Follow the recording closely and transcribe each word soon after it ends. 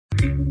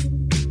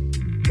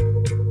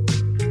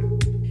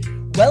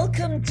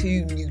Welcome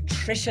to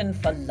Nutrition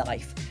for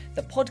Life,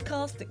 the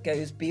podcast that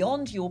goes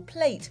beyond your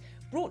plate,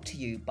 brought to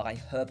you by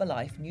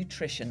Herbalife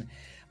Nutrition.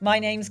 My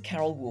name's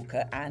Carol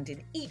Walker, and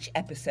in each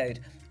episode,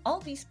 I'll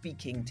be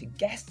speaking to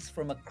guests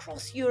from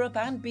across Europe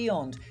and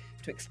beyond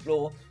to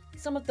explore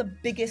some of the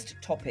biggest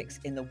topics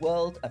in the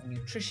world of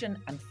nutrition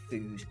and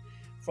food,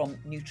 from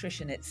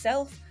nutrition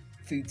itself,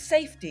 food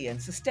safety and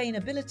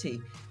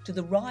sustainability, to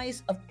the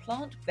rise of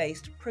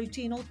plant-based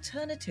protein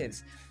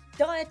alternatives,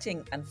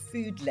 dieting and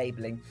food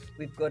labelling.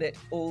 We've got it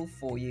all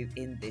for you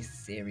in this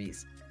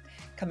series.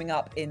 Coming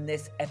up in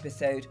this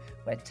episode,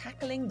 we're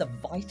tackling the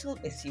vital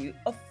issue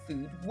of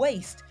food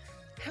waste.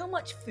 How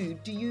much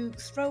food do you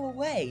throw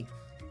away?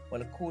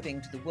 Well,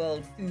 according to the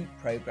World Food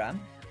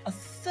Programme, a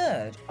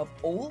third of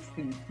all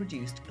food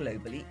produced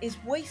globally is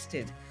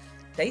wasted.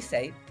 They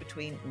say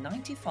between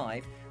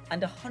 95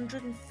 and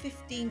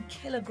 115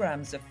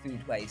 kilograms of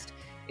food waste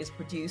is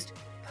produced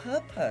per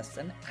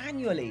person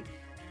annually.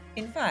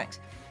 In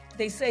fact,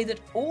 they say that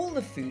all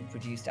the food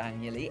produced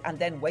annually and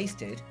then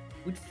wasted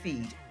would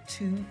feed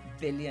 2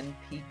 billion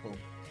people.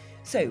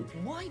 So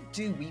why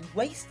do we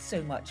waste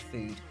so much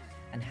food?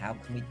 And how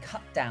can we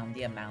cut down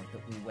the amount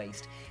that we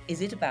waste? Is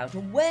it about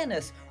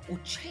awareness or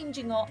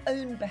changing our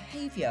own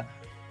behaviour?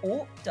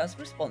 Or does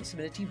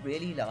responsibility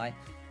really lie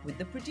with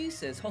the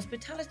producers,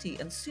 hospitality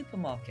and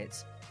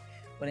supermarkets?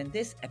 Well, in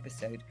this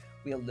episode,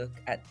 we'll look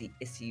at the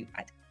issue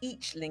at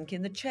each link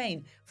in the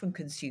chain, from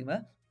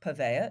consumer,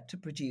 purveyor to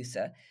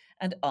producer,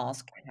 and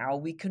ask how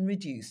we can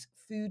reduce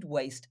food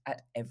waste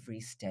at every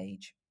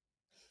stage.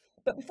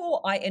 But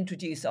before I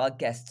introduce our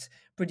guests,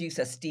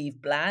 producer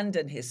Steve Bland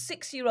and his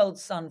 6-year-old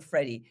son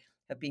Freddie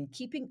have been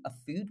keeping a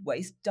food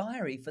waste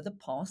diary for the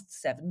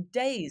past 7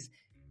 days.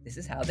 This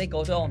is how they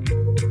got on.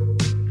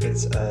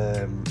 It's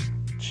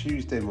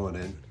Tuesday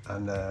morning,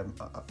 and I'm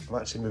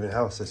actually moving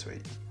house this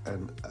week,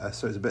 and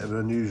so it's a bit of an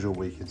unusual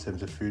week in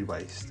terms of food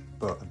waste.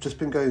 But I've just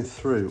been going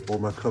through all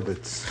my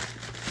cupboards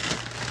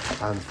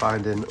and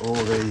finding all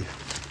the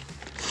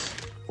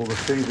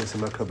food that's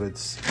in my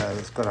cupboards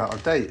that's gone out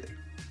of date.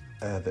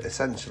 That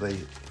essentially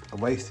I'm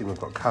wasting. We've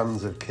got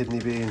cans of kidney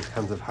beans,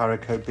 cans of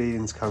haricot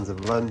beans, cans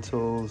of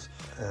lentils.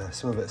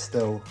 Some of it's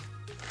still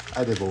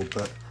edible,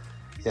 but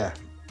yeah,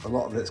 a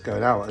lot of it's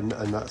going out, and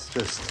that's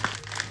just,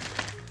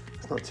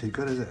 it's not too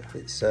good, is it?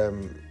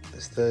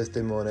 It's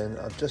Thursday morning.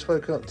 I've just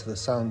woken up to the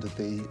sound of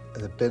the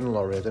bin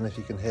lorry. I don't know if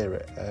you can hear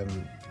it.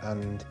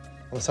 And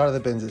on the side of the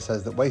bins it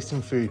says that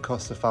wasting food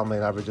costs the family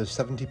an average of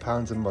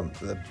 £70 a month,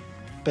 with the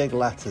big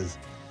letters,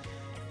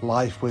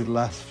 life with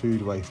less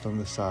food waste, on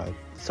the side.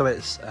 So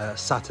it's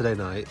Saturday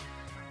night.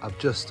 I've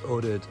just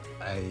ordered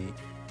an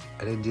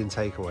Indian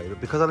takeaway, but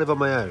because I live on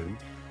my own,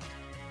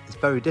 it's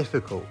very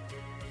difficult.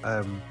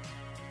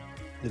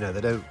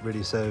 They don't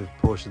really serve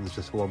portions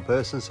just for one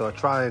person, so I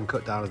try and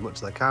cut down as much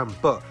as I can,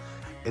 but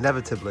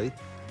inevitably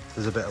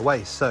there's a bit of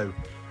waste. So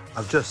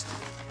I've just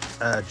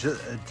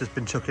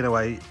been chucking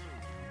away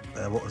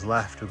what was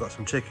left. We've got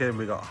some chicken,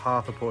 we've got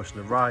half a portion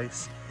of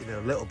rice,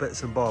 little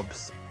bits and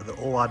bobs that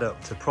all add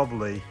up to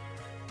probably,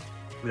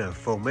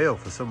 full meal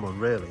for someone,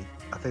 really.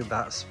 I think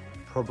that's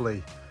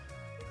probably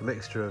a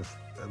mixture of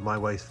my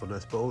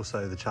wastefulness, but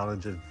also the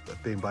challenge of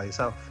being by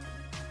yourself.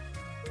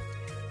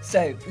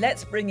 So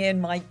let's bring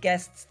in my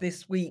guests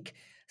this week.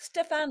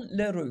 Stéphane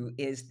Leroux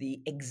is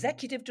the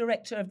Executive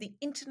Director of the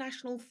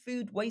International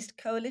Food Waste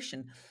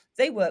Coalition.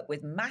 They work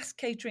with mass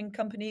catering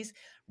companies,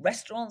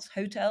 restaurants,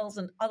 hotels,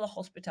 and other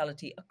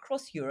hospitality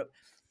across Europe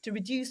to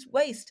reduce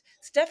waste.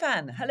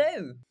 Stéphane,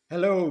 hello.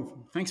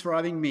 Hello, thanks for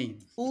having me.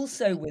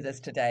 Also with us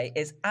today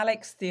is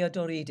Alex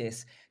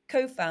Theodoridis,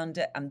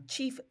 co-founder and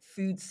chief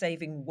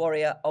food-saving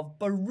warrior of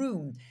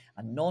Baroom,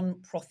 a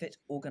non-profit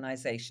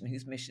organisation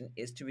whose mission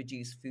is to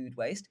reduce food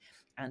waste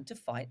and to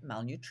fight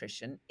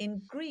malnutrition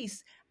in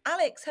Greece.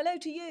 Alex, hello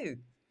to you.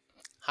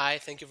 Hi,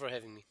 thank you for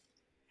having me.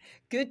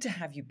 Good to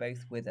have you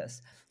both with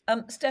us.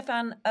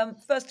 Stéphane,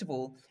 first of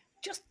all,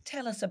 just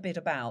tell us a bit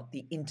about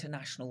the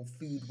International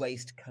Food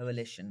Waste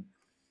Coalition.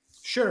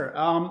 Sure.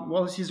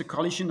 Well, this is a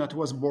coalition that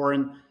was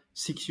born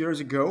 6 years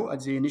ago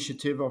at the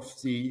initiative of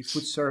the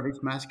food service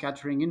mass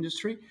catering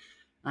industry.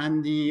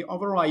 And the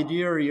overall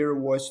idea here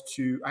was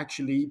to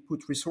actually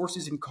put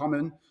resources in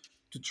common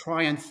to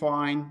try and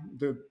find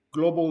the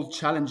global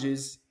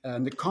challenges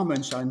and the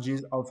common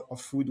challenges of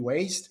food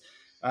waste.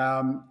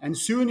 And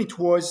soon it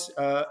was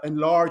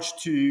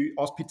enlarged to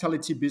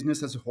hospitality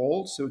business as a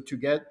whole. So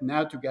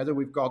together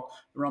we've got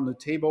around the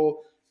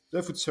table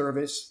the food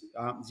service,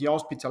 the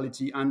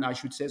hospitality, and I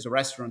should say the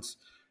restaurants,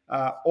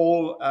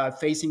 all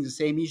facing the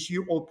same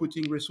issue, all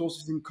putting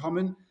resources in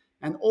common,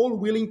 and all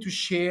willing to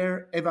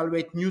share,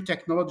 evaluate new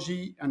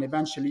technology, and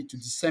eventually to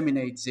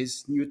disseminate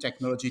this new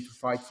technology to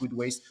fight food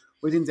waste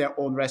within their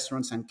own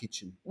restaurants and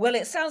kitchen. Well,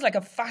 it sounds like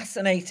a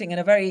fascinating and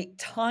a very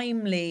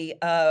timely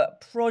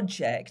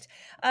project.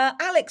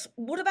 Alex,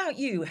 what about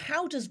you?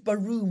 How does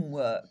Baroom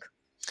work?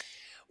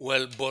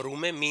 Well,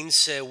 borume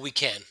means we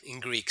can in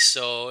Greek.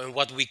 So, and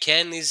what we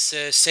can is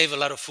save a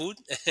lot of food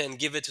and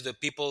give it to the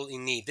people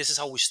in need. This is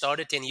how we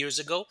started 10 years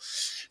ago,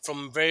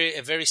 from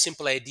a very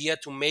simple idea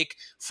to make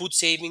food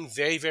saving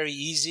very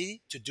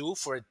easy to do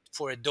for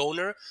a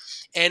donor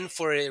and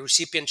for a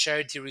recipient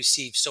charity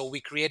receive. So we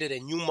created a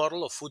new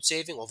model of food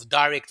saving, of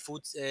direct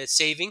food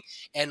saving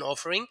and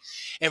offering.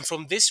 And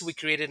from this, we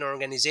created an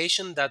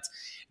organization that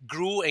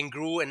grew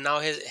and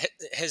now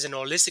has an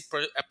holistic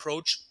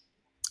approach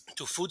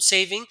to food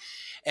saving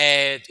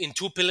in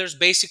two pillars.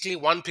 Basically,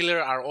 one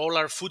pillar are all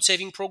our food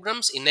saving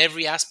programs in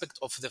every aspect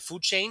of the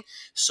food chain.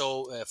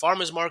 So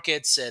farmers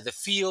markets, the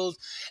field,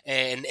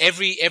 and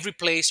every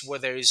place where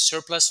there is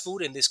surplus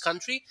food in this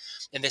country.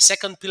 And the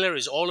second pillar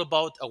is all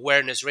about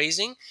awareness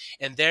raising.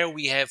 And there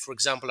we have, for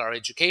example, our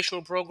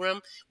educational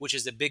program, which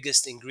is the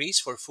biggest in Greece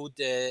for food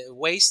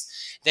waste.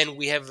 Then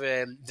we have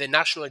the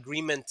national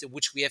agreement,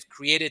 which we have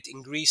created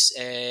in Greece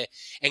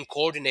and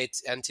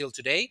coordinate until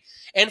today.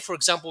 And for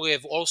example, we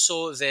have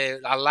also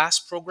our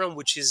last program,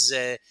 which is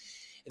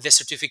the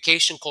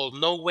certification called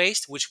No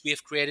Waste, which we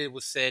have created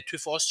with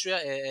TÜV Austria,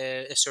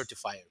 a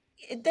certifier.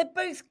 They're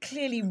both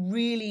clearly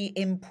really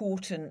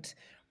important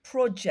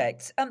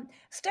projects.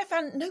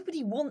 Stefan,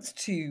 nobody wants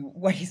to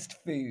waste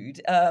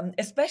food,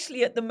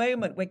 especially at the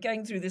moment. We're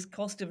going through this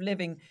cost of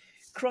living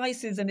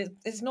crisis, and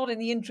it's not in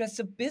the interests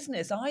of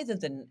business either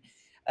than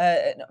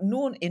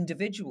nor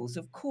individuals,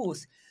 of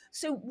course.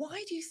 So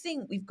why do you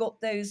think we've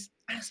got those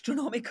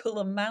astronomical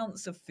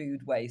amounts of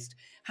food waste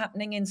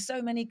happening in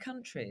so many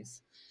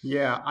countries?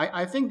 Yeah,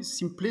 I think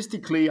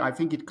simplistically, I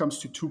think it comes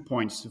to 2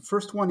 points. The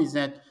first one is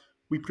that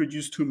we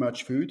produce too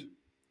much food,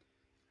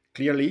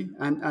 clearly.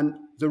 And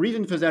the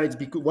reason for that is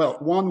because, well,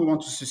 one, we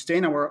want to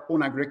sustain our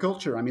own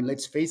agriculture. I mean,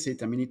 let's face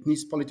it. I mean, it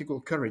needs political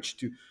courage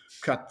to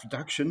cut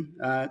production,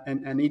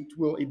 and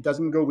it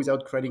doesn't go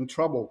without creating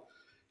trouble.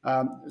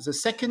 The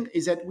second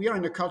is that we are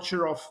in a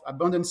culture of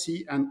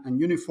abundancy and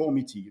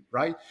uniformity,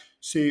 right?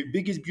 So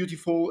big is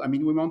beautiful. I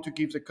mean, we want to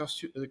give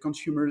the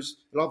consumers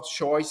a lot of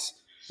choice.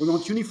 We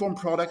want uniform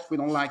product. We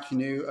don't like,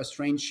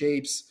 strange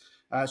shapes,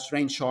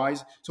 strange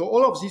size. So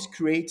all of this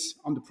creates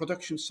on the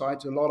production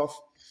side a lot of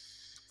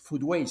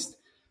food waste.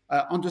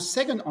 On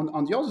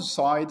the other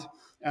side,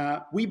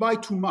 we buy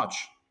too much.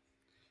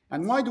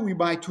 And why do we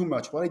buy too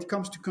much? Well, it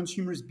comes to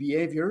consumers'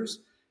 behaviors.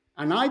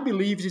 And I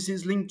believe this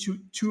is linked to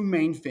two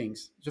main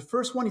things. The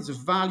first one is the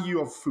value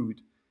of food.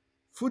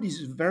 Food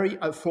is a very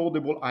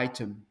affordable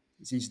item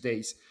these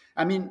days.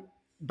 I mean,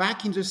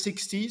 back in the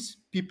 60s,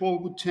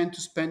 people would tend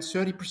to spend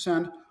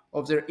 30%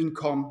 of their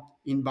income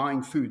in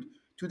buying food.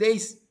 Today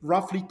is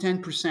roughly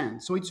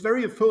 10%. So it's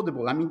very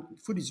affordable. I mean,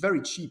 food is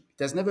very cheap.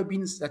 It has never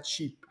been that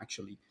cheap,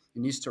 actually,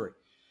 in history.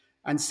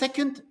 And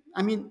second,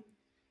 I mean,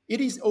 it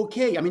is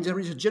okay. I mean, there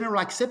is a general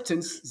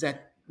acceptance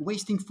that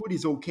wasting food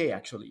is okay,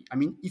 actually. I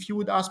mean, if you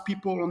would ask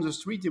people on the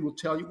street, they will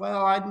tell you,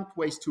 well, I don't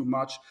waste too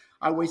much.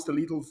 I waste a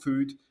little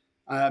food.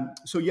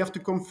 So you have to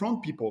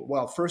confront people.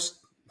 Well, first,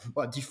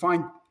 well,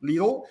 define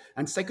little.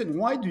 And second,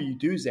 why do you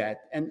do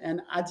that?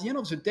 And at the end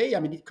of the day,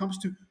 I mean, it comes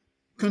to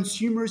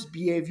consumers'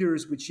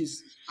 behaviors, which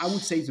is, I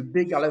would say, the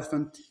big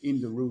elephant in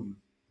the room.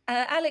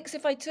 Alex,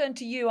 if I turn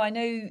to you, I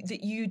know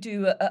that you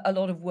do a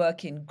lot of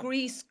work in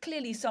Greece.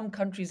 Clearly, some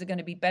countries are going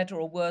to be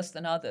better or worse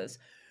than others.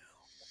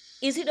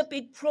 Is it a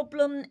big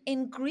problem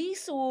in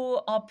Greece,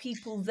 or are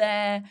people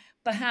there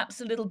perhaps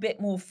a little bit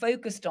more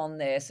focused on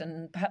this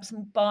and perhaps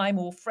buy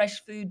more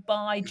fresh food,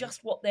 buy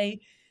just what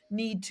they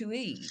need to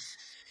eat?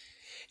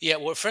 Yeah,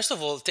 well, first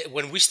of all,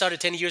 when we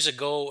started 10 years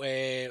ago,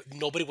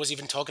 nobody was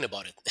even talking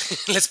about it.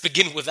 Let's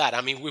begin with that.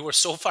 I mean, we were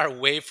so far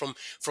away from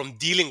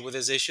dealing with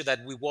this issue that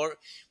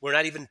we're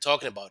not even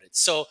talking about it.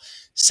 So,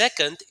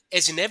 second,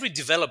 as in every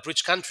developed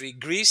rich country,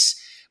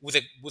 Greece with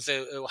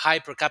a high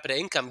per capita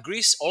income,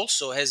 Greece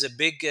also has a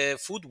big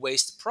food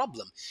waste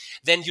problem.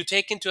 Then you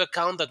take into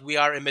account that we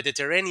are a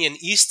Mediterranean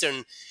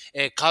Eastern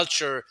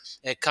culture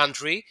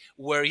country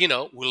where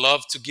we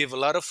love to give a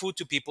lot of food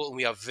to people and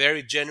we are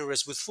very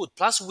generous with food.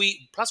 Plus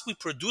we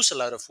produce a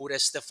lot of food,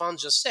 as Stefan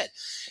just said.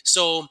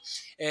 So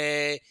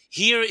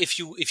here, if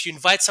you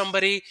invite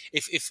somebody,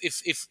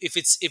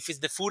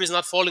 if the food is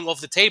not falling off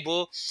the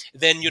table,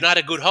 then you're not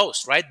a good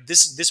host, right?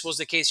 This was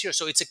the case here.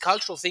 So it's a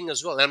cultural thing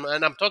as well.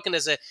 And I'm talking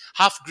as a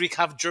half Greek,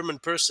 half German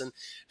person.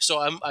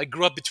 So I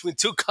grew up between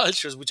two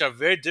cultures, which are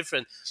very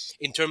different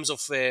in terms of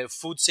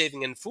food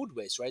saving and food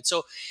waste, right?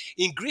 So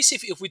in Greece,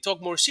 if we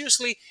talk more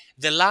seriously,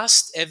 the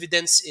last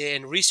evidence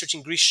and research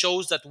in Greece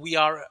shows that we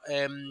are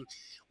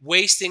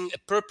wasting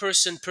per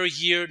person per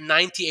year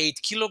 98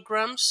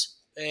 kilograms,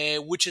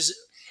 which is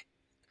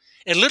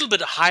a little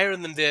bit higher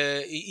than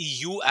the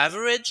EU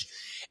average,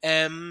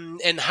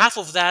 and half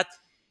of that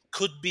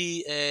could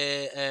be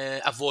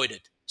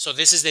avoided. So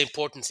this is the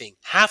important thing.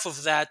 Half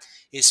of that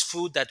is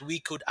food that we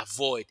could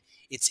avoid.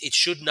 It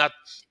should not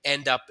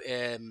end up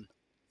in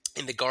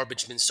the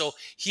garbage bin. So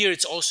here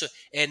it's also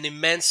an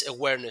immense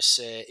awareness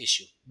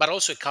issue, but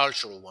also a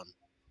cultural one.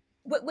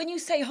 When you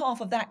say half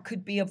of that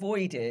could be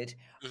avoided,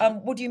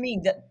 Mhm. what do you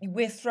mean? That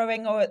we're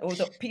throwing, or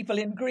that people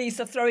in Greece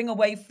are throwing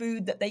away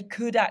food that they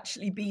could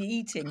actually be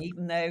eating,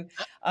 even though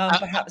Uh,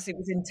 perhaps it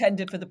was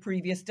intended for the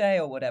previous day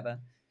or whatever?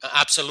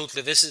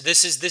 Absolutely, this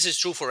is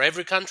true for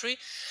every country,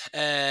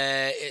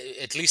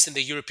 at least in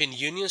the European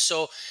Union.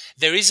 So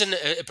there is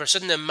a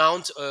certain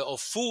amount of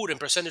food and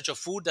percentage of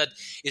food that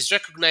is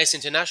recognized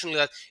internationally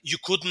that you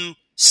couldn't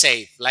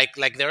save. Like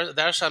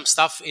there are some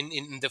stuff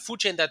in the food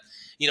chain that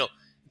you know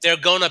they're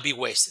gonna be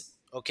wasted.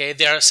 Okay,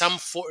 there are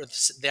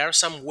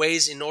some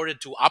ways in order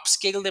to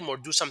upscale them or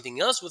do something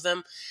else with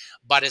them,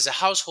 but as a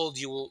household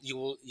you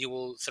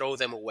will throw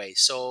them away.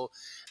 So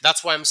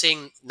that's why I'm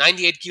saying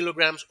 98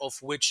 kilograms,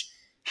 of which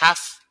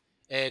half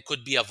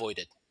could be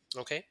avoided.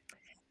 Okay.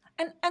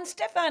 And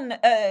Stefan,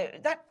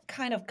 that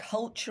kind of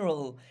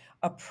cultural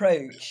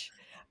approach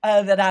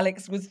that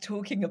Alex was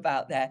talking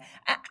about there,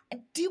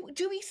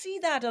 do we see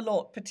that a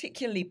lot,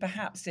 particularly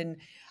perhaps in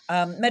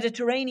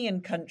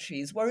Mediterranean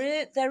countries,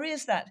 where there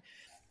is that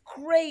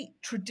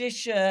great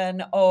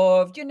tradition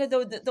of,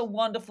 the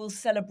wonderful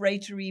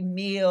celebratory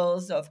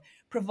meals, of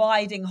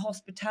providing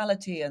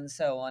hospitality and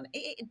so on?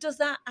 Does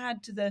that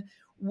add to the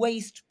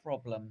waste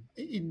problem?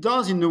 It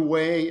does in a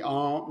way,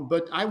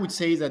 but I would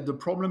say that the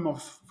problem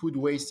of food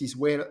waste is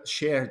well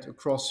shared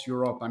across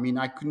Europe. I mean,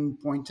 I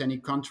couldn't point any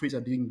countries that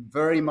are doing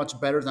very much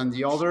better than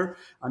the other.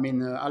 I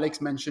mean,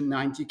 Alex mentioned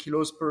 90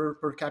 kilos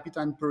per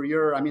capita and per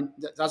year. I mean,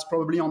 that's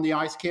probably on the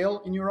high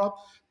scale in Europe,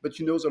 but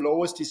the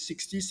lowest is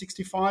 60,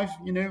 65.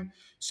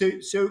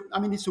 So I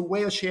mean, it's a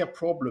well shared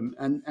problem,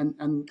 and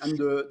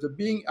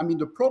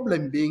the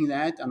problem being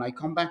that, and I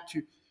come back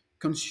to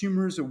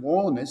consumers'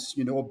 awareness,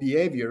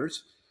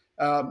 behaviors.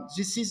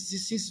 This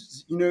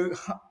is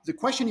the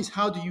question is,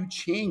 how do you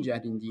change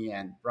that in the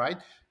end, right?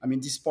 I mean,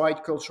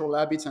 despite cultural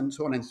habits and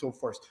so on and so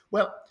forth.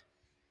 Well,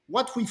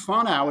 what we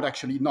found out,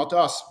 actually, not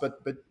us,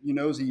 but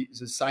the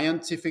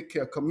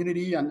scientific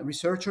community and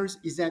researchers,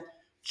 is that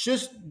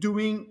just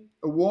doing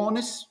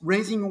awareness,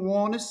 raising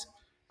awareness,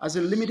 has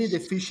a limited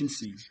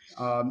efficiency.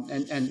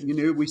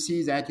 And we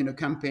see that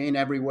campaign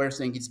everywhere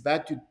saying it's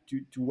bad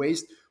to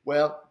waste.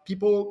 Well,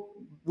 people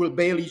will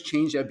barely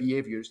change their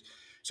behaviors.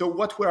 So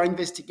what we're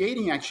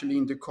investigating actually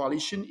in the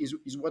coalition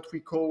is what we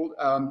call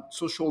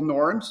social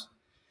norms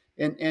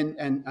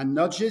and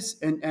nudges.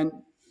 And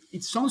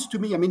it sounds to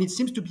me, I mean, it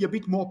seems to be a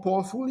bit more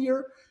powerful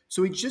here.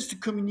 So it's just a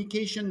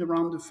communication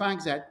around the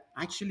fact that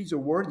actually the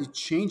world is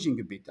changing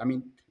a bit. I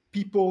mean,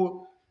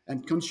 people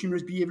and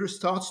consumers' behavior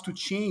starts to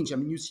change. I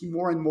mean, you see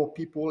more and more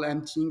people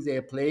emptying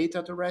their plate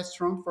at a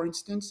restaurant, for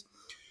instance.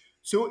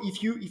 So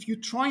if you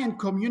try and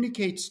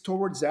communicate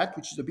towards that,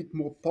 which is a bit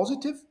more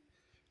positive,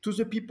 to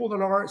the people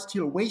that are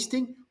still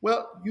wasting,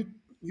 well,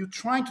 you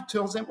try to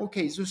tell them,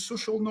 okay, the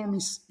social norm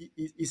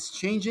is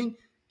changing,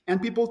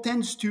 and people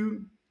tends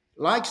to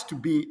likes to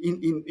be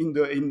in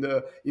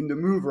the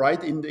move,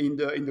 right, in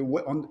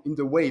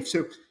the wave.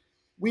 So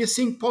we are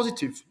seeing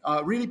positive,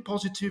 really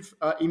positive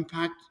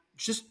impact,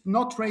 just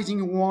not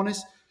raising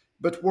awareness,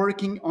 but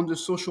working on the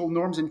social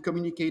norms and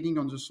communicating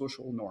on the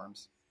social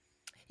norms.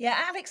 Yeah,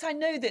 Alex, I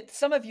know that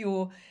some of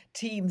your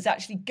teams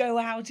actually go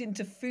out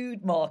into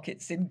food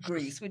markets in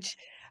Greece, which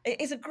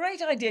is a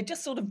great idea.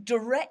 Just sort of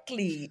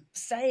directly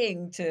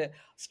saying to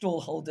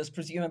stallholders,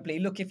 presumably,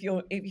 look, if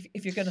you're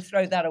going to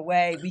throw that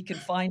away, we can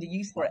find a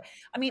use for it.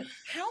 I mean,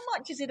 how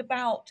much is it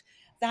about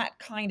that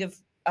kind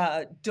of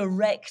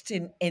direct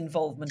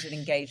involvement and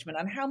engagement,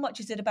 and how much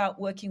is it about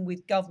working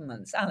with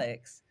governments,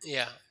 Alex?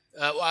 Yeah.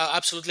 Well, I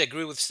absolutely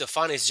agree with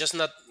Stefan. It's just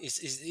not.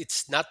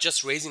 It's not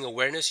just raising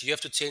awareness. You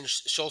have to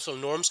change social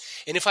norms,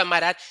 and if I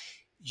might add,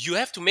 you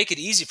have to make it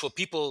easy for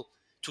people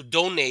to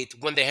donate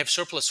when they have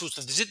surplus food.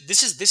 So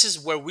this is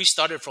where we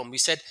started from. We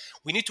said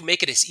we need to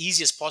make it as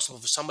easy as possible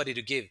for somebody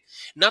to give.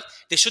 Not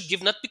they should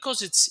give not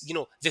because it's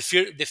they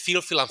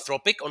feel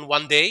philanthropic on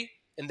one day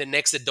and the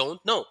next they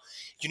don't. No,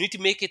 you need to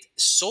make it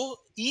so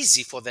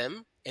easy for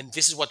them, and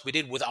this is what we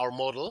did with our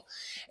model,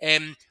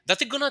 that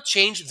they're gonna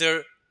change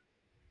their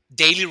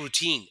daily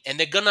routine and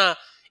they're gonna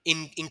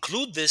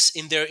include this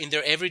in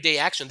their everyday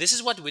action. This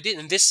is what we did,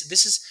 and this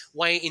is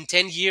why in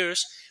 10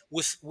 years,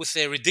 with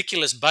a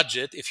ridiculous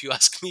budget, if you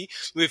ask me,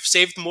 we've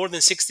saved more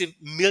than 60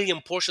 million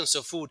portions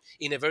of food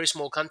in a very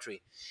small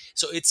country.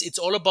 So it's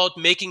all about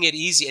making it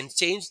easy and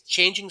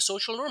changing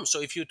social norms. So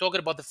if you're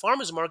talking about the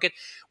farmers market,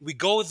 we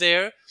go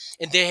there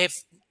and they have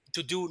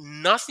to do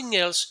nothing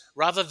else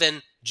rather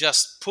than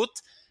just put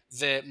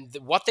the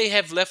what they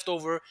have left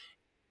over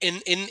in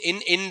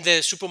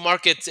the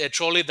supermarket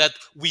trolley that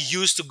we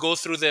use to go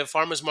through the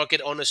farmers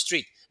market on a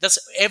street. That's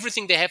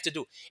everything they have to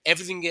do.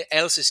 Everything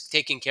else is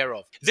taken care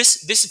of.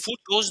 This food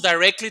goes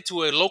directly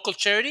to a local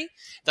charity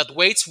that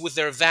waits with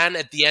their van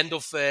at the end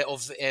of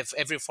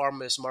every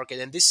farmers market,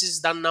 and this is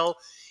done now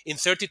in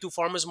 32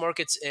 farmers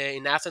markets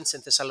in Athens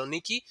and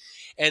Thessaloniki.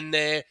 And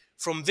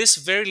from this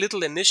very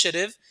little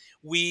initiative,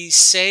 we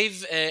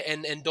save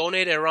and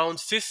donate around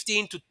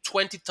 15 to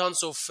 20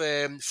 tons of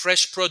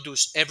fresh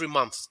produce every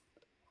month.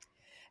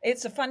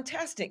 It's a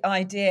fantastic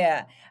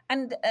idea.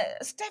 And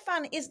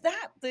Stefan, is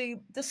that the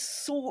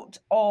sort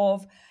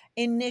of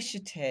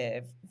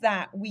initiative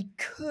that we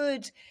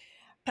could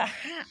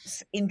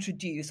perhaps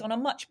introduce on a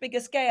much bigger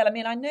scale? I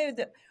mean, I know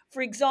that,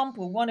 for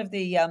example, one of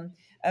the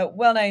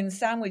well-known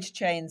sandwich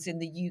chains in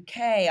the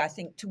UK, I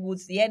think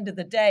towards the end of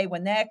the day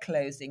when they're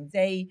closing,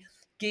 they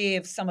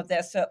give some of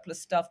their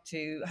surplus stuff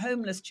to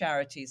homeless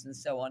charities and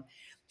so on.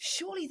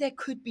 Surely there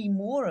could be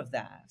more of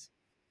that.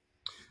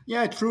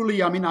 Yeah,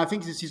 truly. I mean, I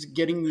think this is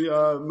getting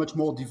much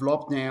more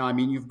developed now. I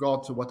mean, you've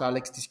got what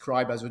Alex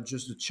described as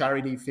just a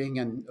charity thing,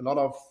 and a lot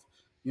of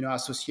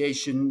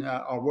association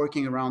are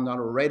working around that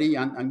already,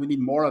 and we need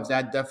more of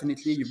that.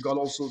 Definitely, you've got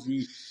also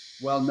the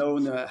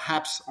well-known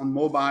apps on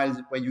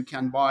mobile where you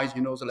can buy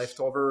the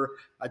leftover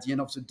at the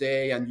end of the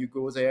day, and you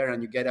go there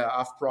and you get a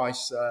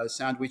half-price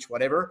sandwich,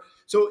 whatever.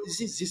 So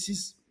this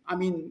is I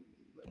mean,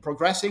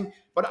 progressing.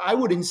 But I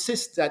would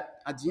insist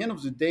that at the end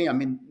of the day, I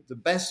mean, the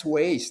best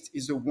waste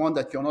is the one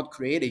that you're not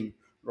creating,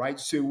 right?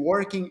 So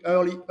working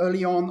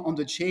early on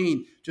the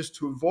chain just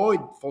to avoid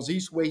for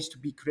this waste to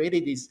be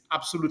created is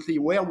absolutely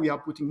where we are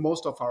putting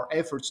most of our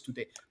efforts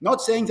today.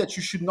 Not saying that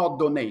you should not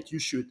donate, you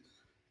should,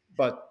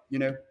 but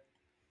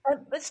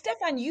But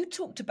Stefan, you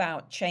talked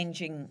about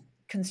changing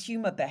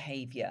consumer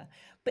behavior,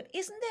 but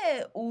isn't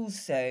there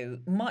also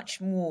much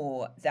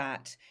more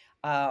that,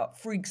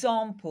 for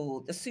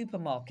example, the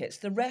supermarkets,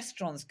 the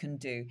restaurants can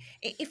do?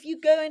 If you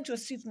go into a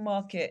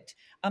supermarket,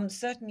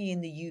 certainly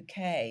in the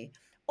UK,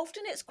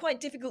 often it's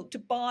quite difficult to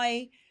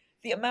buy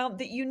the amount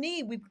that you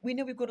need. We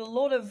know we've got a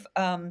lot of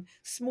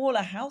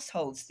smaller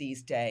households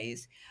these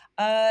days.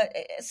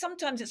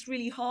 Sometimes it's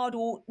really hard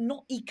or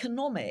not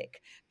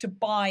economic to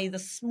buy the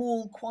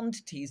small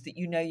quantities that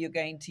you know you're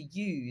going to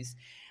use.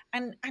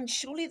 And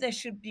surely there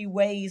should be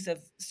ways of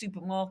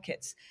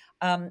supermarkets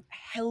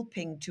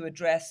helping to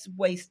address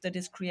waste that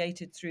is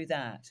created through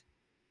that.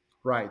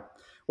 right.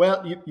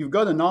 Well, you've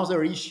got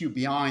another issue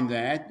behind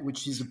that,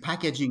 which is a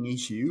packaging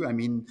issue. I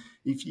mean,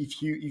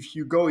 if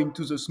you go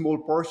into the small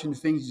portion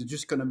things, you're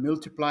just going to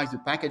multiply the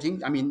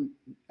packaging. I mean,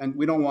 and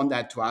we don't want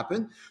that to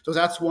happen. So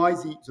that's why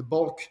the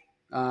bulk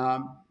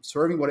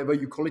serving, whatever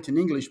you call it in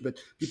English, but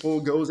people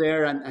go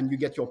there and you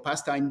get your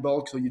pasta in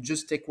bulk. So you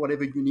just take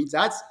whatever you need.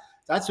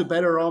 That's a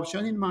better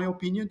option in my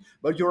opinion.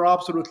 But you're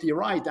absolutely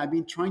right. I've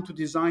been trying to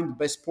design the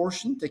best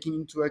portion, taking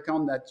into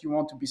account that you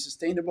want to be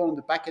sustainable on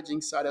the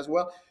packaging side as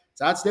well.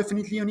 That's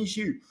definitely an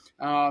issue.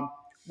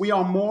 We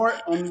are more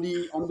on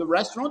the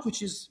restaurant,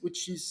 which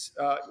is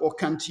or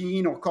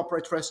canteen or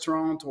corporate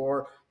restaurant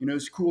or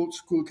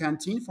school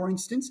canteen, for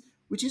instance,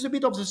 which is a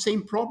bit of the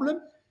same problem.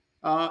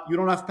 You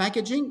don't have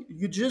packaging.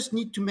 You just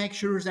need to make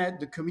sure that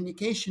the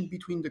communication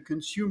between the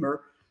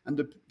consumer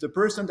and the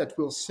person that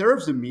will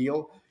serve the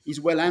meal is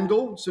well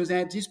handled, so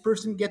that this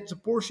person gets the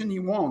portion he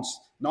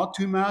wants, not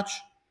too much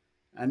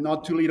and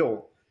not too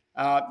little.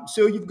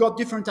 So you've got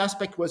different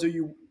aspects, whether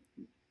you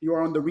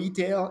are on the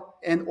retail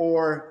and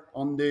or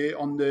on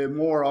the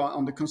more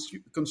on the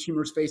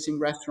consumers facing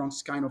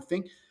restaurants kind of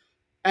thing,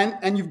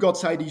 and you've got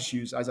side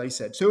issues, as I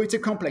said. So it's a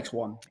complex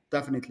one,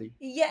 definitely.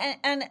 Yeah,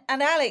 and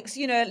Alex,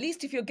 at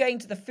least if you're going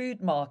to the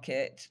food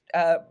market,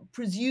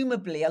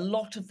 presumably a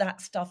lot of that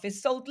stuff is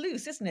sold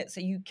loose, isn't it?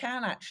 So you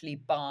can actually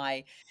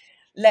buy,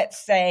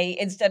 let's say,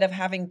 instead of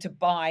having to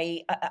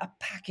buy a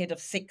packet of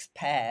 6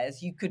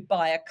 pears, you could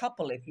buy a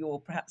couple if you're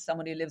perhaps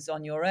someone who lives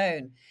on your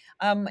own.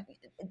 Um,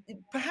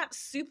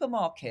 Perhaps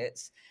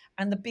supermarkets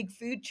and the big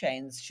food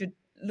chains should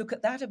look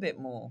at that a bit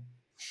more.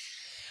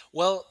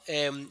 Well,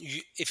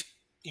 if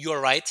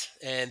you're right,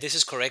 and this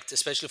is correct,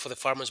 especially for the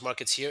farmers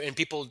markets here, and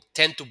people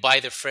tend to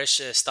buy their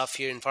fresh stuff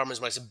here in farmers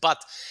markets.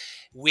 But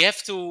we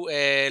have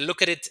to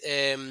look at it.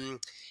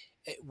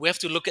 We have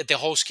to look at the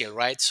whole scale,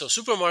 right? So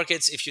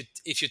supermarkets,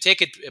 if you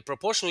take it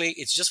proportionally,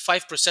 it's just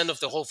 5% of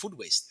the whole food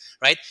waste,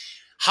 right?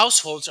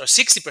 Households are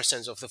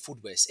 60% of the food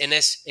waste, and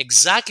as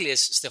exactly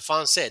as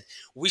Stefan said,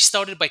 we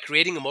started by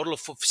creating a model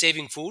of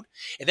saving food,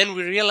 and then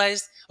we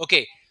realized,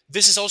 okay,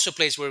 this is also a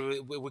place where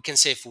we can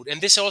save food,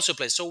 and this is also a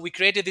place. So we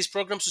created these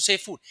programs to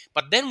save food,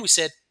 but then we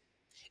said,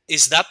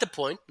 is that the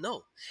point?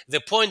 No.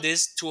 The point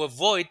is to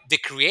avoid the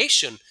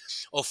creation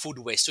of food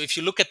waste. So if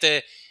you look at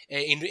the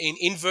in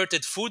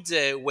inverted food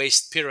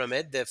waste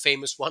pyramid, the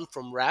famous one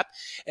from RAP,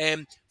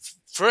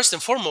 first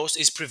and foremost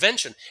is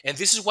prevention, and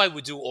this is why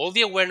we do all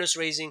the awareness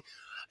raising.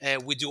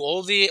 We do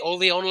all the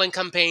online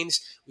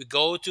campaigns. We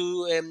go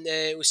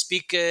to we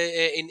speak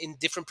in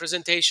different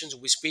presentations.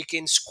 We speak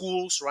in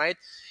schools, right?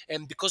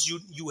 And because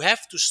you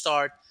have to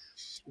start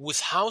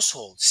with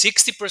households.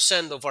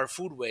 60% of our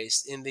food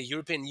waste in the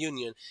European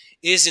Union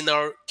is in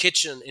our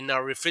kitchen, in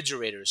our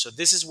refrigerator. So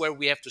this is where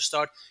we have to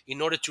start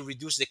in order to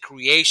reduce the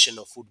creation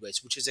of food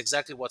waste, which is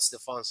exactly what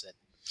Stefan said.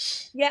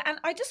 Yeah, and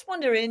I just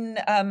wonder, in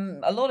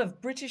a lot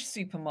of British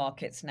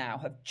supermarkets now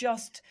have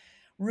just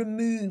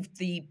removed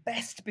the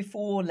best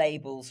before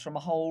labels from a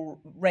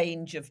whole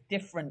range of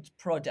different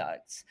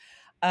products.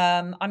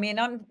 I mean,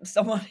 I'm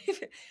someone,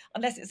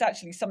 unless it's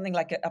actually something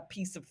like a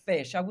piece of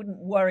fish, I wouldn't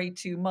worry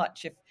too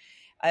much if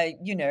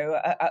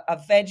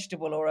a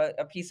vegetable or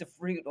a piece of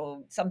fruit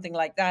or something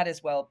like that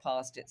is well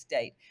past its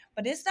date.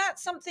 But is that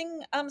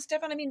something,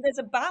 Stefan? I mean, there's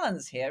a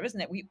balance here, isn't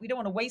it? We don't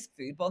want to waste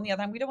food, but on the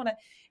other hand, we don't want to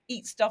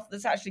eat stuff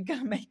that's actually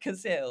going to make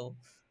us ill.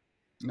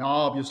 No,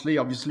 obviously.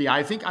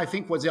 I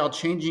think what they are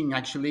changing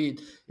actually,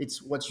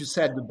 it's what you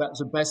said,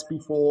 the best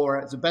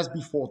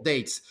before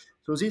dates.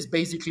 So these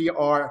basically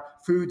are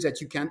foods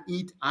that you can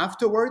eat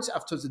afterwards,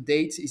 after the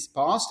date is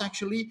passed.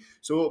 Actually,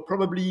 so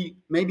probably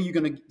maybe you're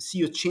gonna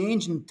see a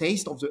change in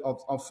taste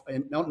of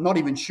and not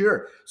even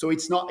sure. So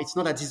it's not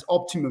at its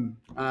optimum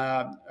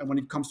when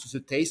it comes to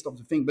the taste of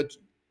the thing. But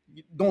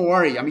don't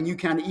worry. I mean, you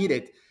can eat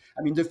it.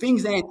 I mean, the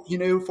things that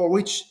for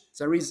which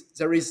there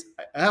is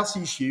health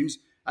issues.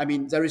 I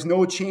mean, there is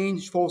no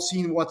change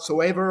foreseen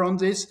whatsoever on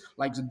this,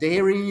 like the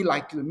dairy,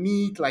 like the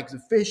meat, like the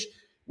fish.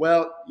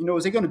 Well,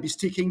 they're going to be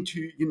sticking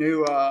to,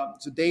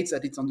 the dates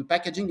that it's on the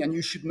packaging, and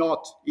you should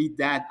not eat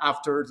that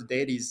after the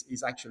date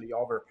is actually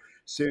over.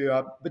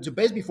 So, but the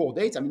best before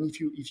dates, I mean,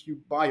 if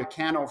you buy a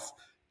can of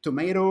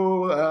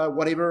tomato,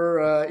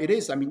 whatever it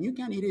is, I mean, you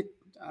can eat it.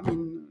 I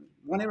mean,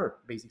 whenever,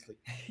 basically.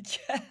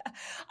 Yeah.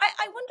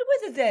 I wonder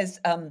whether there's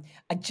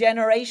a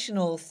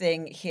generational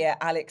thing here,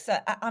 Alex.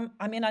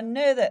 I mean, I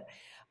know that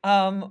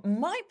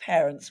my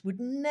parents would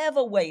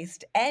never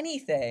waste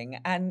anything,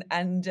 and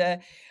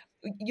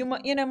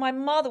my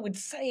mother would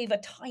save a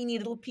tiny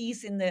little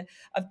piece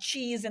of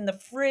cheese in the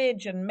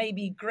fridge and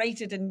maybe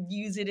grate it and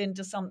use it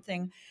into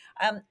something.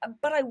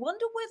 But I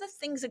wonder whether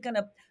things are going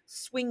to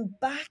swing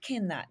back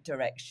in that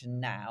direction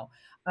now,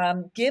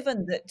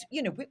 given that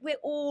we're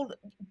all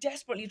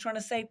desperately trying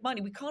to save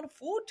money. We can't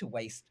afford to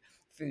waste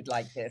food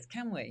like this,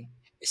 can we?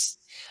 It's-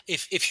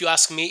 if you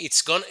ask me,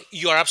 it's gone.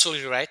 You are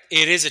absolutely right.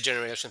 It is a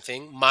generation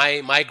thing.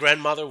 My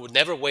grandmother would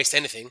never waste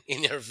anything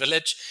in her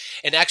village,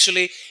 and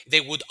actually,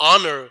 they would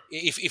honor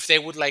if they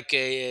would like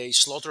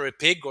slaughter a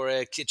pig or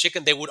a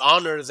chicken. They would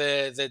honor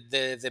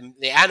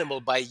the animal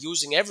by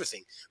using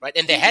everything, right?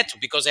 And they had to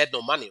because they had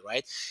no money,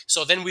 right?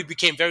 So then we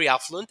became very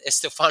affluent, as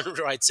Stefan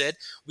right said.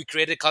 We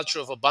created a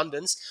culture of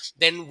abundance.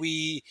 Then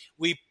we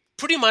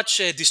pretty much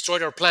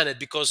destroyed our planet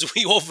because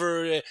we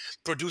over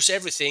produce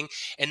everything.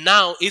 And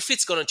now, if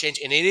it's going to change,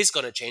 and it is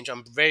going to change,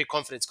 I'm very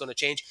confident it's going to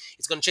change.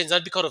 It's going to change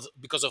not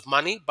because of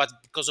money, but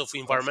because of Of course.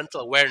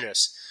 environmental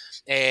awareness.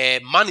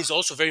 Money is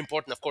also very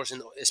important, of course,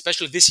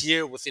 especially this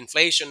year with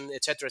inflation,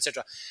 etc.,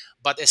 etc.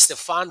 But as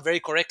Stefan very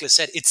correctly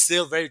said, it's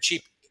still very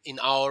cheap in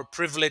our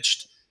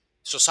privileged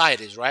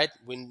societies, right?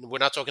 We're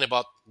not talking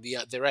about the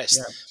Yeah. rest.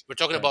 We're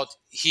talking Right. about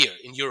here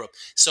in Europe.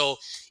 So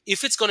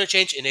if it's going to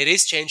change, and it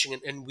is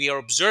changing, and we are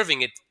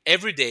observing it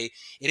every day,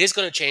 it is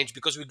going to change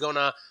because we're going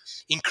to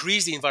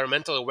increase the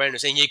environmental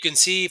awareness. And you can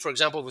see, for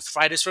example, with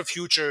Fridays for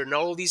Future and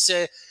all these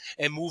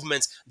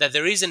movements, that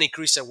there is an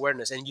increased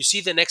awareness. And you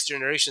see the next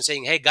generation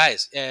saying, hey,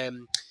 guys,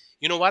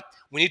 you know what?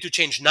 We need to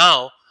change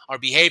now our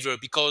behavior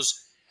because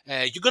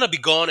you're going to be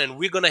gone and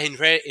we're going to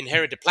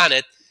inherit the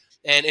planet,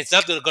 and it's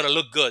not going to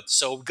look good.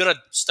 So we're going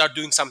to start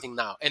doing something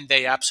now. And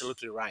they're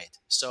absolutely right.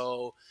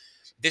 So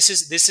this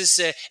is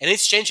and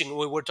it's changing.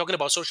 We're talking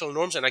about social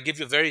norms, and I give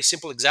you a very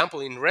simple example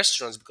in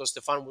restaurants because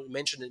Stefan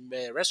mentioned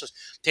in restaurants.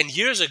 10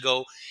 years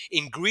ago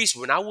in Greece,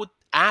 when I would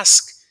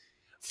ask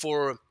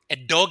for a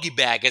doggy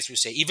bag, as we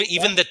say,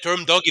 even the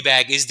term doggy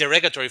bag is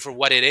derogatory for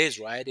what it is,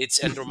 right?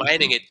 It's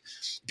undermining it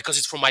because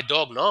it's for my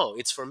dog. No,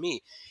 it's for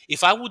me.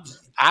 If I would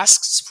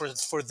ask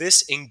for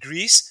this in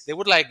Greece, they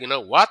would like,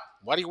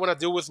 what do you want to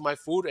do with my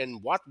food,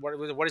 and what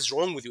is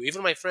wrong with you?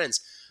 Even my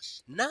friends.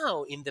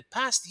 Now, in the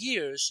past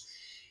years,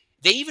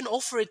 they even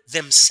offer it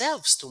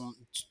themselves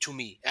to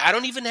me. I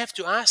don't even have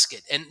to ask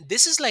it. And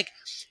this is like,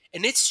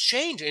 and it's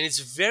changed, and it's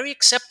very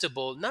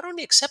acceptable. Not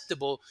only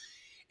acceptable,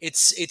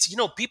 it's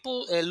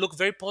people look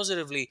very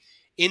positively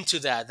into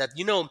that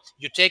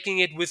you're taking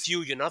it with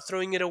you, you're not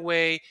throwing it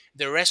away.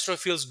 The restaurant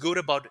feels good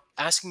about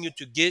asking you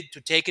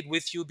to take it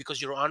with you because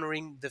you're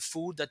honoring the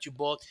food that you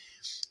bought.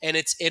 And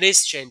it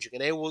is changing,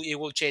 and it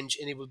will change,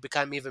 and it will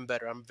become even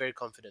better. I'm very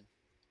confident.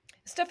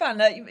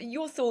 Stefan,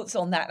 your thoughts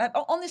on that,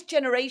 on this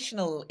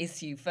generational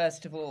issue,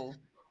 first of all?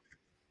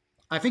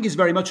 I think it's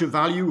very much a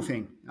value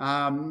thing.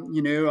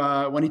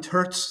 When it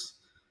hurts,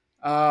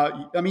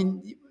 I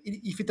mean,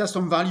 if it has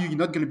some value, you're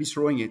not going to be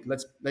throwing it.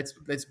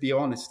 Let's be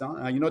honest.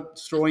 Huh? You're not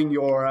throwing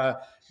your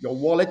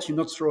wallet. You're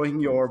not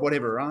throwing your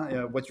whatever.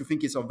 Huh? What you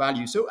think is of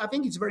value. So I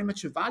think it's very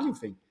much a value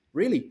thing,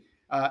 really.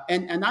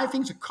 And I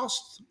think the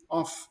cost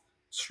of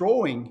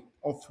throwing,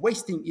 of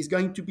wasting, is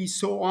going to be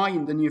so high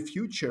in the near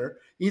future,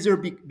 either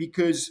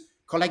because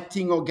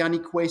collecting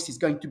organic waste is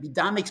going to be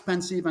damn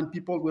expensive, and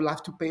people will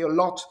have to pay a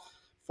lot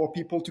for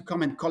people to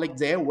come and collect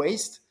their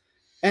waste,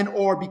 and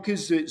or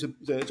because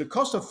the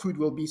cost of food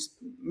will be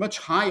much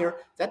higher,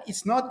 that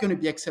it's not going to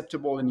be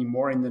acceptable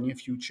anymore in the near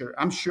future,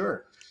 I'm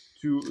sure,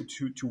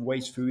 to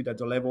waste food at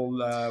the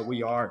level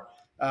we are.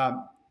 I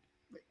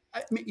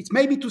mean, it's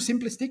maybe too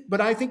simplistic,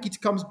 but I think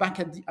it comes back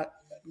at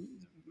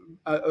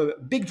a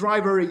big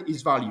driver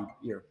is value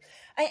here.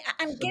 And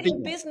A big getting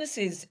one.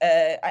 businesses,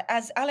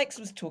 as Alex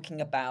was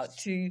talking about,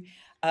 to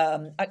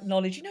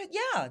acknowledge,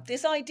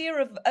 this idea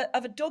of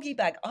a doggy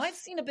bag. I've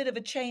seen a bit of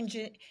a change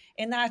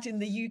in that in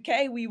the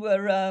UK. We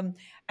were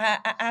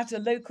at a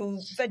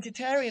local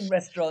vegetarian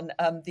restaurant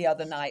the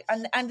other night,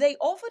 and they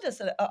offered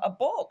us a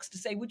box to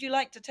say, would you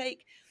like to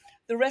take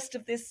the rest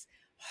of this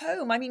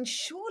home? I mean,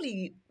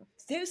 surely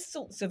those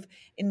sorts of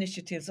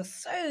initiatives are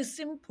so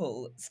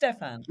simple,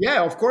 Stefan.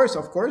 Yeah, of course,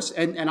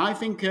 and I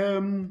think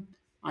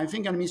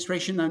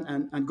administration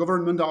and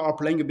government are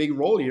playing a big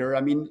role here.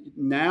 I mean,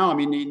 now, I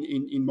mean,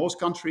 in most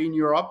countries in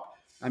Europe,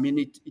 I mean,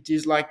 it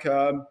is like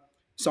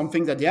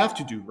something that they have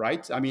to do,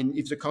 right? I mean,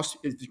 if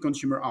the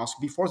consumer asks,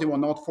 before they were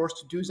not forced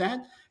to do that,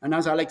 and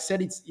as Alex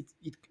said, it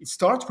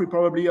starts with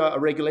probably a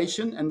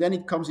regulation, and then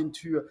it goes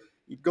into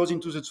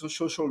the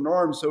social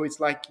norm. So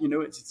it's like,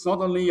 it's not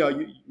only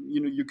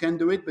you can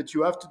do it, but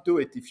you have to do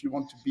it if you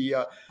want to be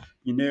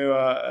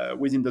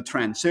within the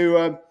trend.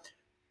 So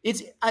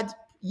it's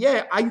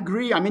yeah, I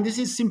agree. I mean, this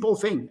is simple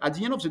thing. At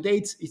the end of the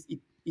day,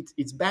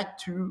 it's back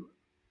to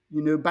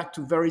back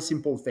to very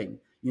simple thing.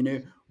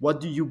 What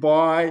do you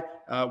buy?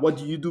 What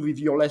do you do with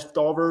your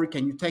leftover?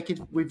 Can you take it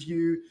with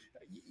you?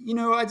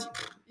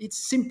 It's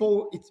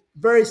simple. It's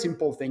very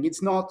simple thing.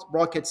 It's not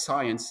rocket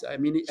science. I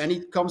mean, and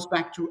it comes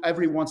back to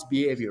everyone's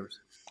behaviors.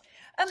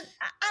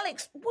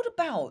 Alex, what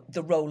about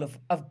the role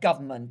of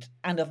government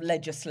and of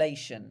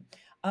legislation?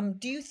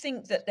 Do you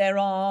think that there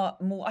are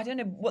more? I don't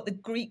know what the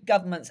Greek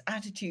government's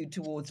attitude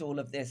towards all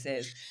of this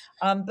is,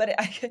 but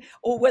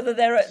or whether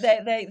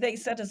they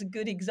set us a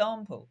good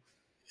example.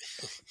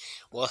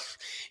 Well,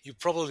 you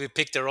probably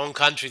picked the wrong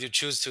country to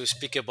choose to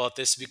speak about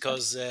this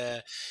because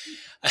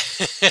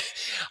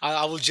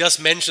I will just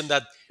mention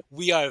that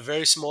we are a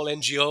very small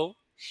NGO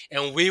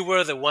and we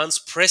were the ones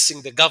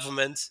pressing the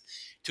government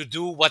to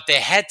do what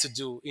they had to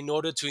do in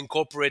order to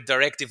incorporate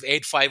Directive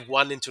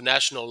 851 into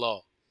national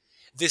law.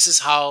 This is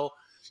how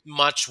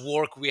much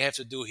work we have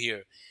to do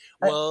here.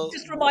 Well,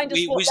 Just remind us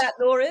we what that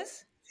law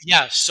is.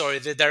 yeah, sorry.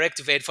 The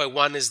Directive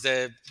 851 is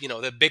the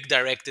big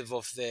directive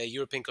of the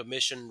European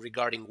Commission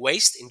regarding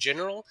waste in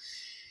general,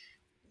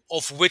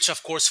 of which,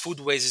 of course,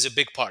 food waste is a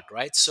big part,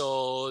 right?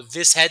 So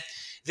this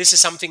is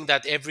something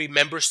that every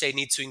member state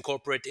needs to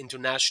incorporate into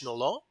national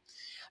law,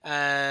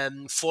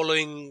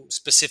 following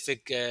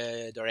specific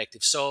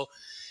directives. So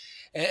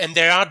and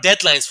there are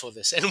deadlines for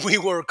this, and we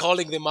were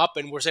calling them up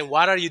and we're saying,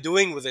 what are you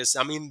doing with this?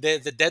 I mean,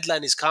 the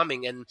deadline is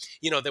coming, and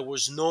there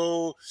was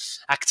no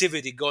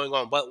activity going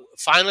on, but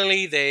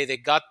finally they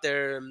got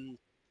their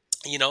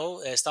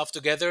stuff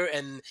together,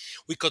 and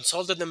we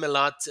consulted them a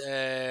lot.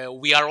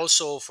 We are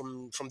also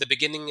from the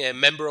beginning a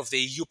member of the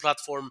EU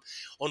platform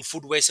on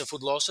food waste and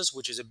food losses,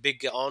 which is a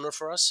big honor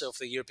for us of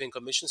the European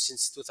Commission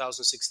since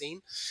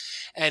 2016.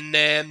 And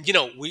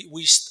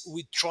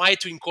we try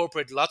to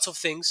incorporate lots of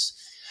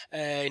things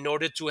in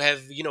order to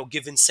have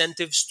give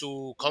incentives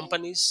to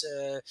companies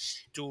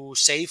to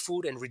save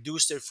food and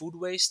reduce their food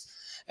waste.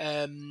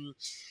 Um,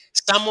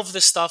 some of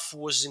the stuff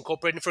was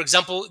incorporated. For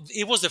example,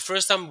 it was the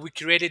first time we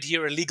created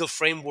here a legal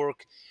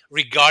framework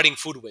regarding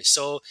food waste.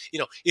 So,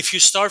 if you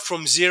start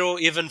from zero,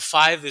 even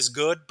 5 is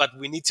good, but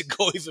we need to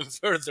go even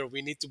further.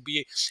 We need to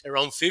be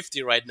around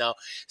 50 right now.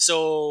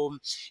 So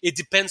it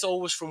depends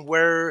always from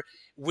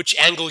which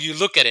angle you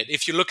look at it.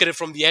 If you look at it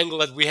from the angle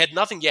that we had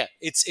nothing, yeah,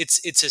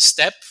 it's a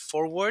step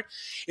forward.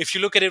 If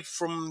you look at it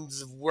from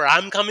where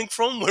I'm coming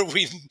from, where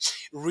we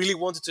really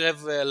wanted to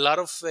have a lot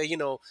of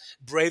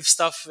brave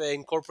stuff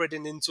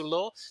incorporated into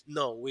law,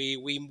 no,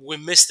 we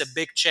missed a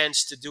big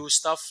chance to do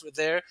stuff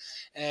there.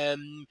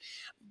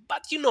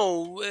 But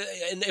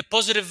and a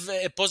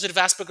positive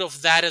aspect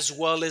of that as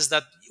well is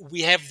that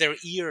we have their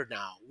ear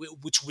now,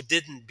 which we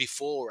didn't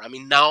before. I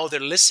mean, now they're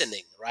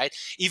listening, right?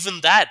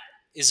 Even that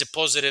is a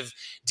positive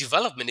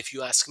development, if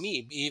you ask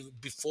me.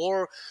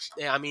 Before,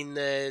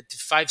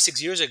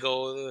 5-6 years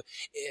ago,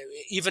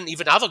 even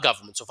other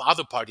governments of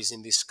other parties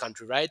in this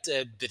country, right,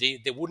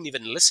 they wouldn't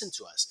even listen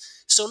to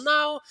us. So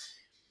now,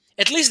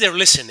 at least they're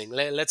listening.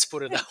 Let's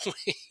put it that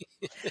way.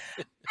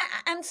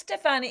 And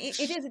Stefan, it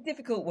is a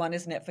difficult one,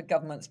 isn't it, for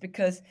governments?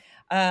 Because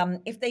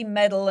if they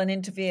meddle and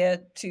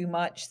interfere too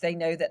much, they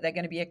know that they're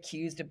going to be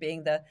accused of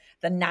being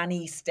the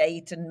nanny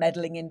state and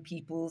meddling in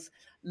people's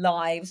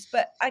lives.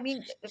 But I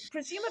mean,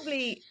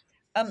 presumably,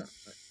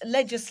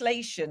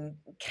 legislation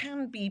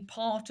can be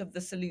part of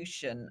the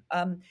solution.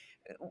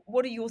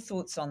 What are your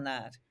thoughts on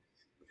that?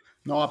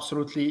 No,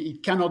 absolutely.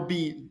 It cannot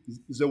be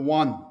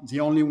the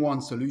only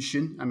one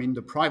solution. I mean,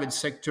 the private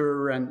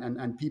sector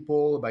and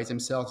people by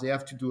themselves, they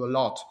have to do a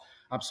lot.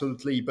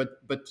 Absolutely.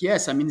 But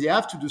yes, I mean, they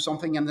have to do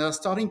something, and they're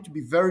starting to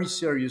be very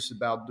serious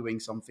about doing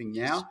something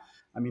now.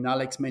 I mean,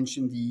 Alex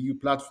mentioned the EU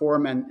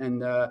platform,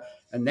 and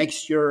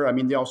next year, I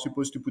mean, they are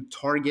supposed to put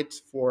targets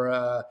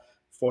for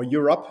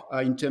Europe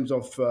in terms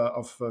of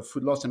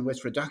food loss and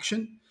waste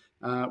reduction,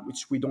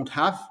 which we don't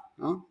have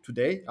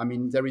today. I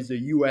mean, there is a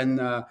UN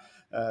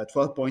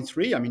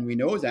 12.3. I mean, we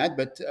know that,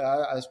 but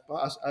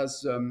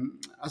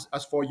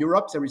as for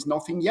Europe, there is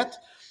nothing yet.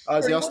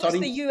 Sorry, what is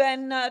the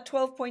UN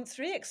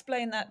 12.3?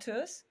 Explain that to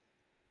us.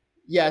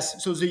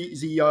 Yes, so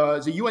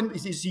the UN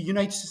is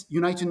the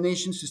United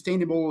Nations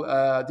Sustainable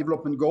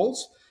Development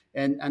Goals,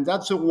 and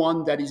that's the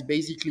one that is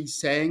basically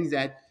saying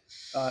that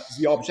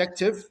the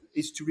objective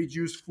is to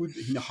reduce food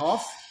in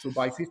half, so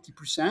by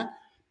 50%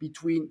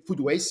 between food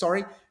waste,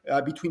 sorry,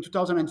 between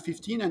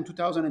 2015 and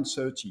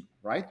 2030,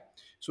 right?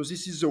 So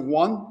this is the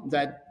one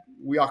that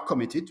we are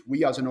committed,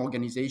 we as an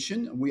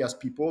organization, we as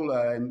people,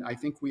 and I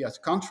think we as a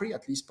country,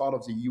 at least part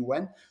of the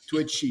UN, to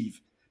achieve.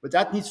 But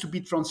that needs to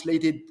be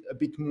translated a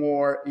bit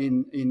more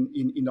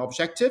in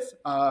objective.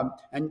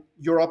 And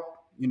Europe,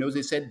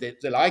 they said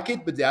they like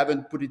it, but they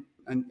haven't put it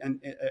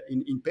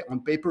on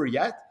paper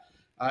yet.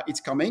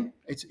 It's coming.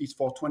 It's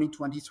for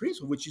 2023,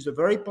 so which is a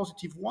very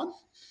positive one.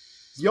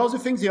 The other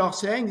thing they are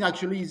saying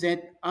actually is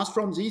that as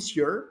from this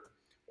year,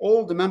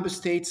 all the member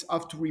states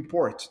have to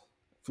report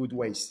food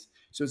waste.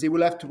 So they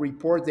will have to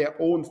report their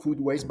own food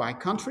waste by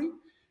country.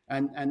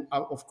 And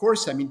of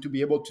course, I mean, to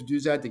be able to do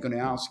that, they're going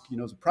to ask,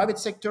 the private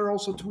sector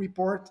also to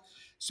report.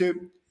 So,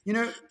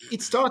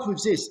 it starts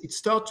with this. It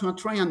starts to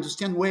try and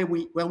understand where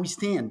we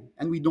stand,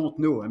 and we don't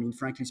know. I mean,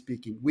 frankly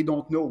speaking, we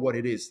don't know what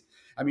it is.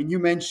 I mean, you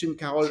mentioned,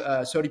 Carol,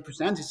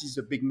 30%. This is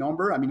a big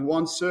number. I mean,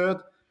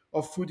 1/3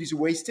 of food is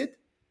wasted.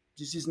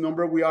 This is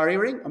number we are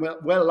hearing.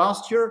 Well,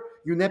 last year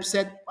UNEP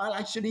said, well,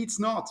 actually, it's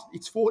not.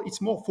 It's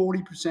more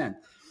 40%.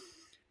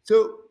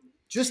 So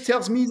just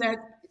tells me that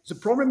the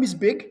problem is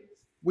big.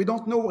 We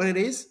don't know what it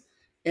is.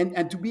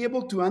 And to be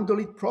able to handle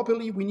it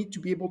properly, we need to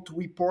be able to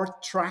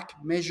report, track,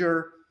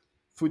 measure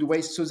food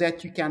waste so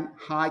that you can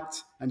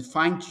height and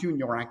fine tune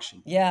your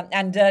action. Yeah,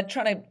 and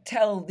trying to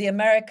tell the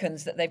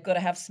Americans that they've got to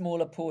have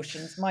smaller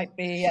portions might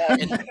be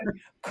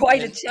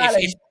quite a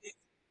challenge.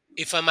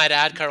 If I might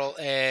add, Carol,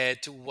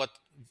 to what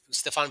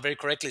Stefan very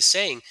correctly is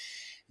saying,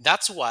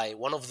 that's why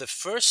one of the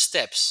first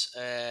steps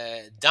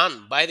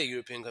done by the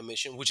European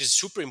Commission, which is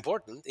super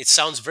important, it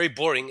sounds very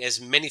boring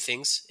as many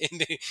things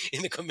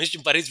in the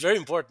Commission, but it's very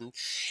important,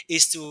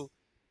 is to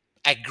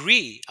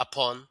agree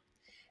upon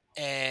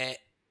a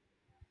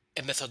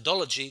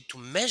methodology to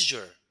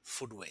measure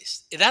food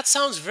waste. That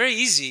sounds very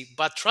easy,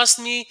 but trust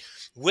me,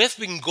 we've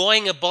been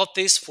going about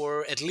this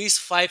for at least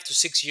 5 to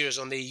 6 years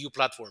on the EU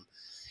platform.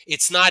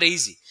 It's not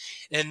easy.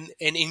 And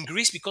in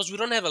Greece, because we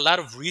don't have a lot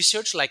of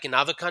research like in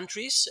other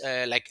countries,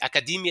 like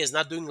academia is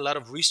not doing a lot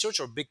of research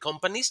or big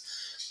companies,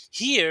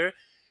 here,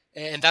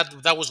 and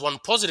that was one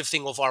positive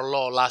thing of our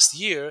law last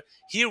year,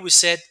 here we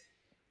said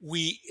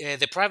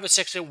the private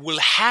sector will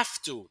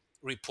have to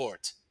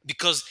report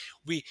because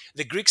the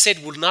Greeks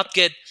said will not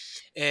get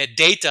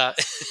data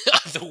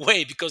out of the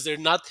way because there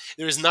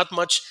is not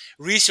much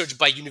research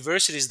by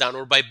universities done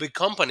or by big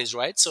companies,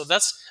 right? So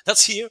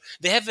that's here.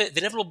 They have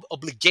an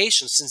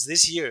obligation since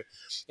this year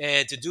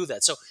to do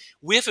that. So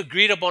we have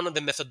agreed upon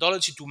the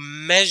methodology to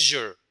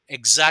measure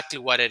exactly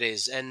what it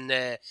is, and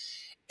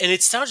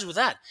it starts with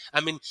that.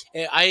 I mean,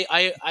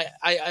 I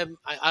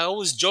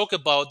always joke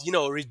about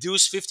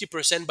reduce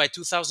 50% by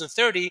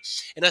 2030,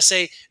 and I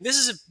say this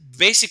is a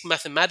basic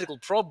mathematical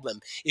problem.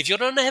 If you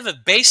don't have a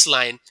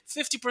baseline,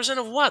 50%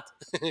 of what?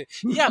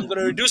 Yeah, I'm going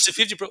to reduce the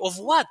 50% of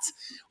what?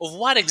 Of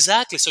what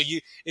exactly? So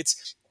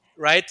it's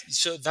right.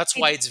 So that's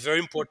why it's very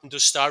important to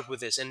start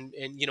with this and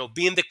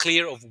be in the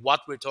clear of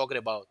what we're talking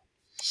about.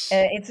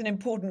 It's an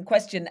important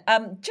question.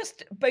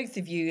 Just both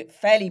of you,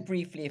 fairly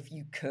briefly, if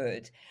you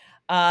could.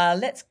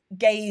 Let's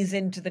gaze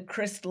into the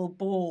crystal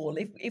ball.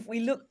 If we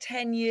look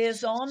 10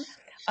 years on,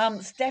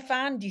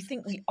 Stefan, do you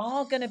think we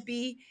are going to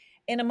be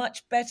in a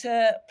much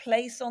better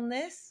place on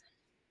this?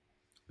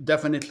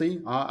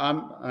 Definitely.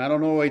 I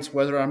don't know it's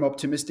whether I'm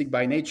optimistic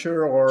by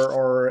nature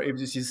or if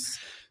this is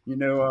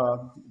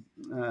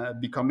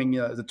becoming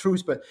the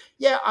truth. But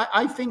yeah,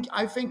 I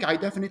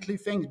definitely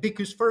think,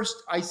 because first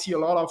I see a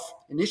lot of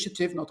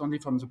initiative, not only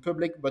from the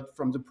public, but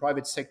from the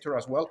private sector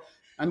as well.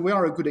 And we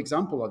are a good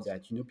example of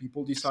that.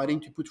 People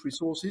deciding to put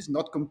resources,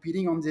 not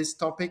competing on this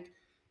topic,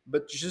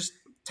 but just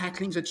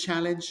tackling the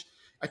challenge,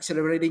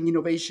 accelerating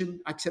innovation,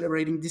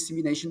 accelerating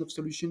dissemination of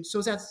solutions.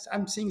 So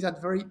I'm seeing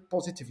that very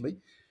positively.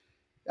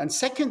 And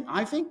second,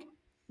 I think,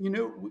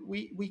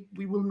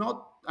 we will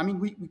not, I mean,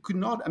 we could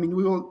not, I mean,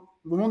 we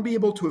won't be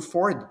able to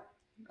afford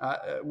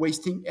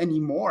wasting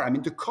anymore. I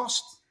mean, the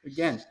cost,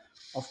 again,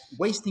 of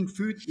wasting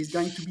food is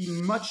going to be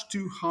much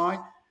too high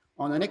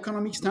on an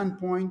economic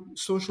standpoint,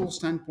 social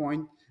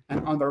standpoint,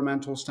 and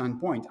environmental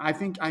standpoint. I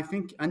think,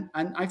 and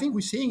I think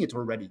we're seeing it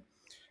already.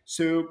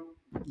 So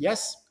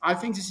yes, I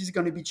think this is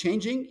going to be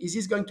changing. Is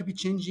this going to be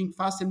changing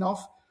fast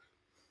enough?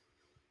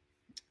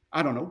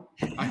 I don't know.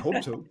 I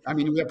hope so. I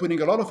mean, we are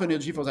putting a lot of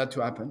energy for that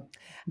to happen.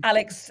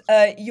 Alex,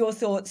 your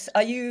thoughts?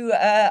 Are you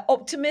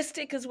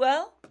optimistic as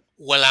well?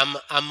 Well,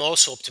 I'm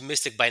also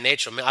optimistic by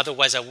nature. I mean,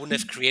 otherwise I wouldn't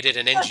have created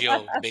an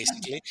NGO,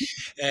 basically.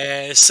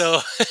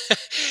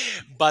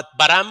 But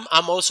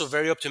I'm also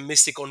very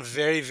optimistic on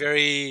very,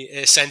 very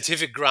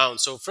scientific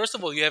ground. So first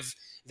of all, you have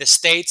the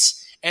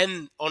states,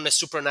 and on a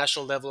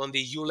supranational level, on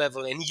the EU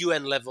level and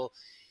UN level,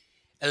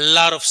 a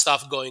lot of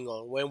stuff going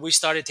on. When we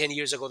started 10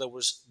 years ago, there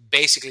was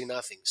basically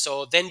nothing.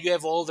 So then you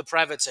have all the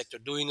private sector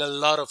doing a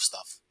lot of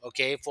stuff,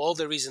 okay, for all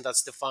the reasons that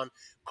Stefan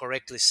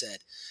correctly said.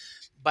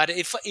 But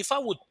if I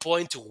would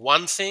point to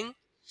one thing,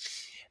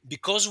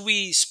 because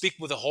we speak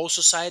with the whole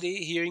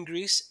society here in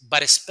Greece,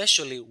 but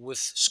especially with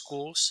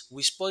schools,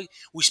 we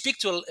speak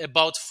to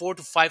about 4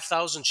 to 5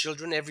 thousand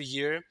children every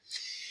year,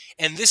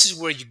 and this is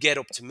where you get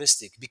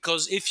optimistic.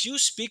 Because if you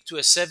speak to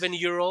a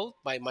 7-year-old,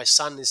 my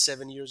son is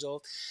 7 years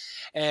old,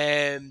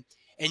 um,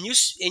 and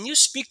you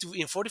speak to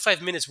in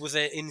 45 minutes with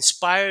an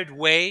inspired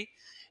way,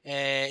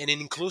 in an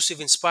inclusive,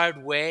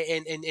 inspired way,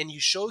 and you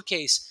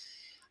showcase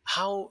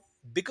how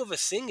big of a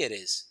thing it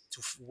is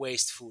to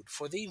waste food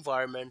for the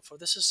environment, for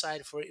the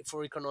society,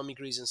 for economic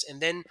reasons, and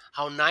then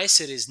how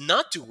nice it is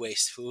not to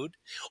waste food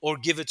or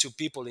give it to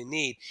people in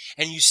need.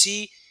 And you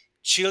see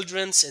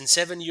children's and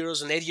 7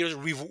 years and 8 years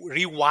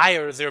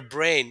rewire their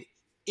brain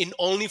in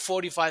only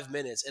 45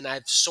 minutes. And I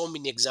have so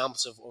many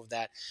examples of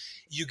that.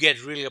 You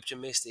get really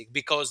optimistic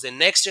because the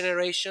next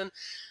generation,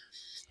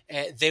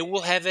 they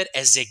will have it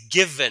as a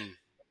given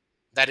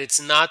that it's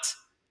not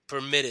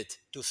permitted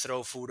to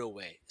throw food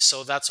away.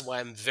 So that's why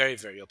I'm very,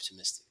 very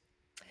optimistic.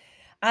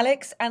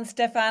 Alex and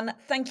Stefan,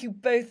 thank you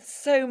both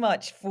so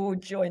much for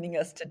joining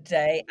us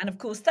today. And of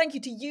course, thank you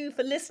to you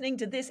for listening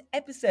to this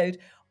episode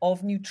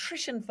of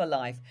Nutrition for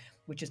Life,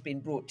 which has been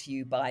brought to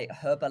you by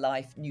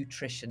Herbalife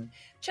Nutrition.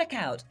 Check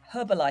out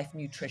Herbalife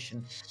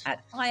Nutrition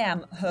at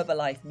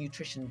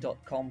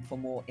iamherbalifenutrition.com for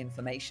more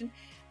information.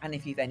 And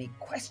if you've any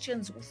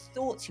questions or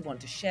thoughts you want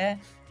to share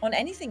on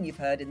anything you've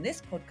heard in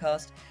this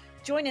podcast,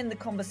 join in the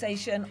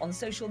conversation on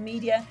social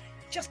media.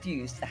 Just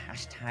use the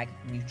hashtag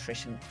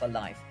Nutrition for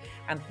Life.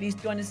 And please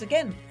join us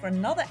again for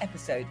another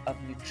episode of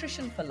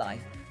Nutrition for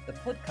Life, the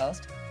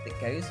podcast that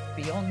goes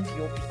beyond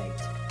your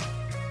plate.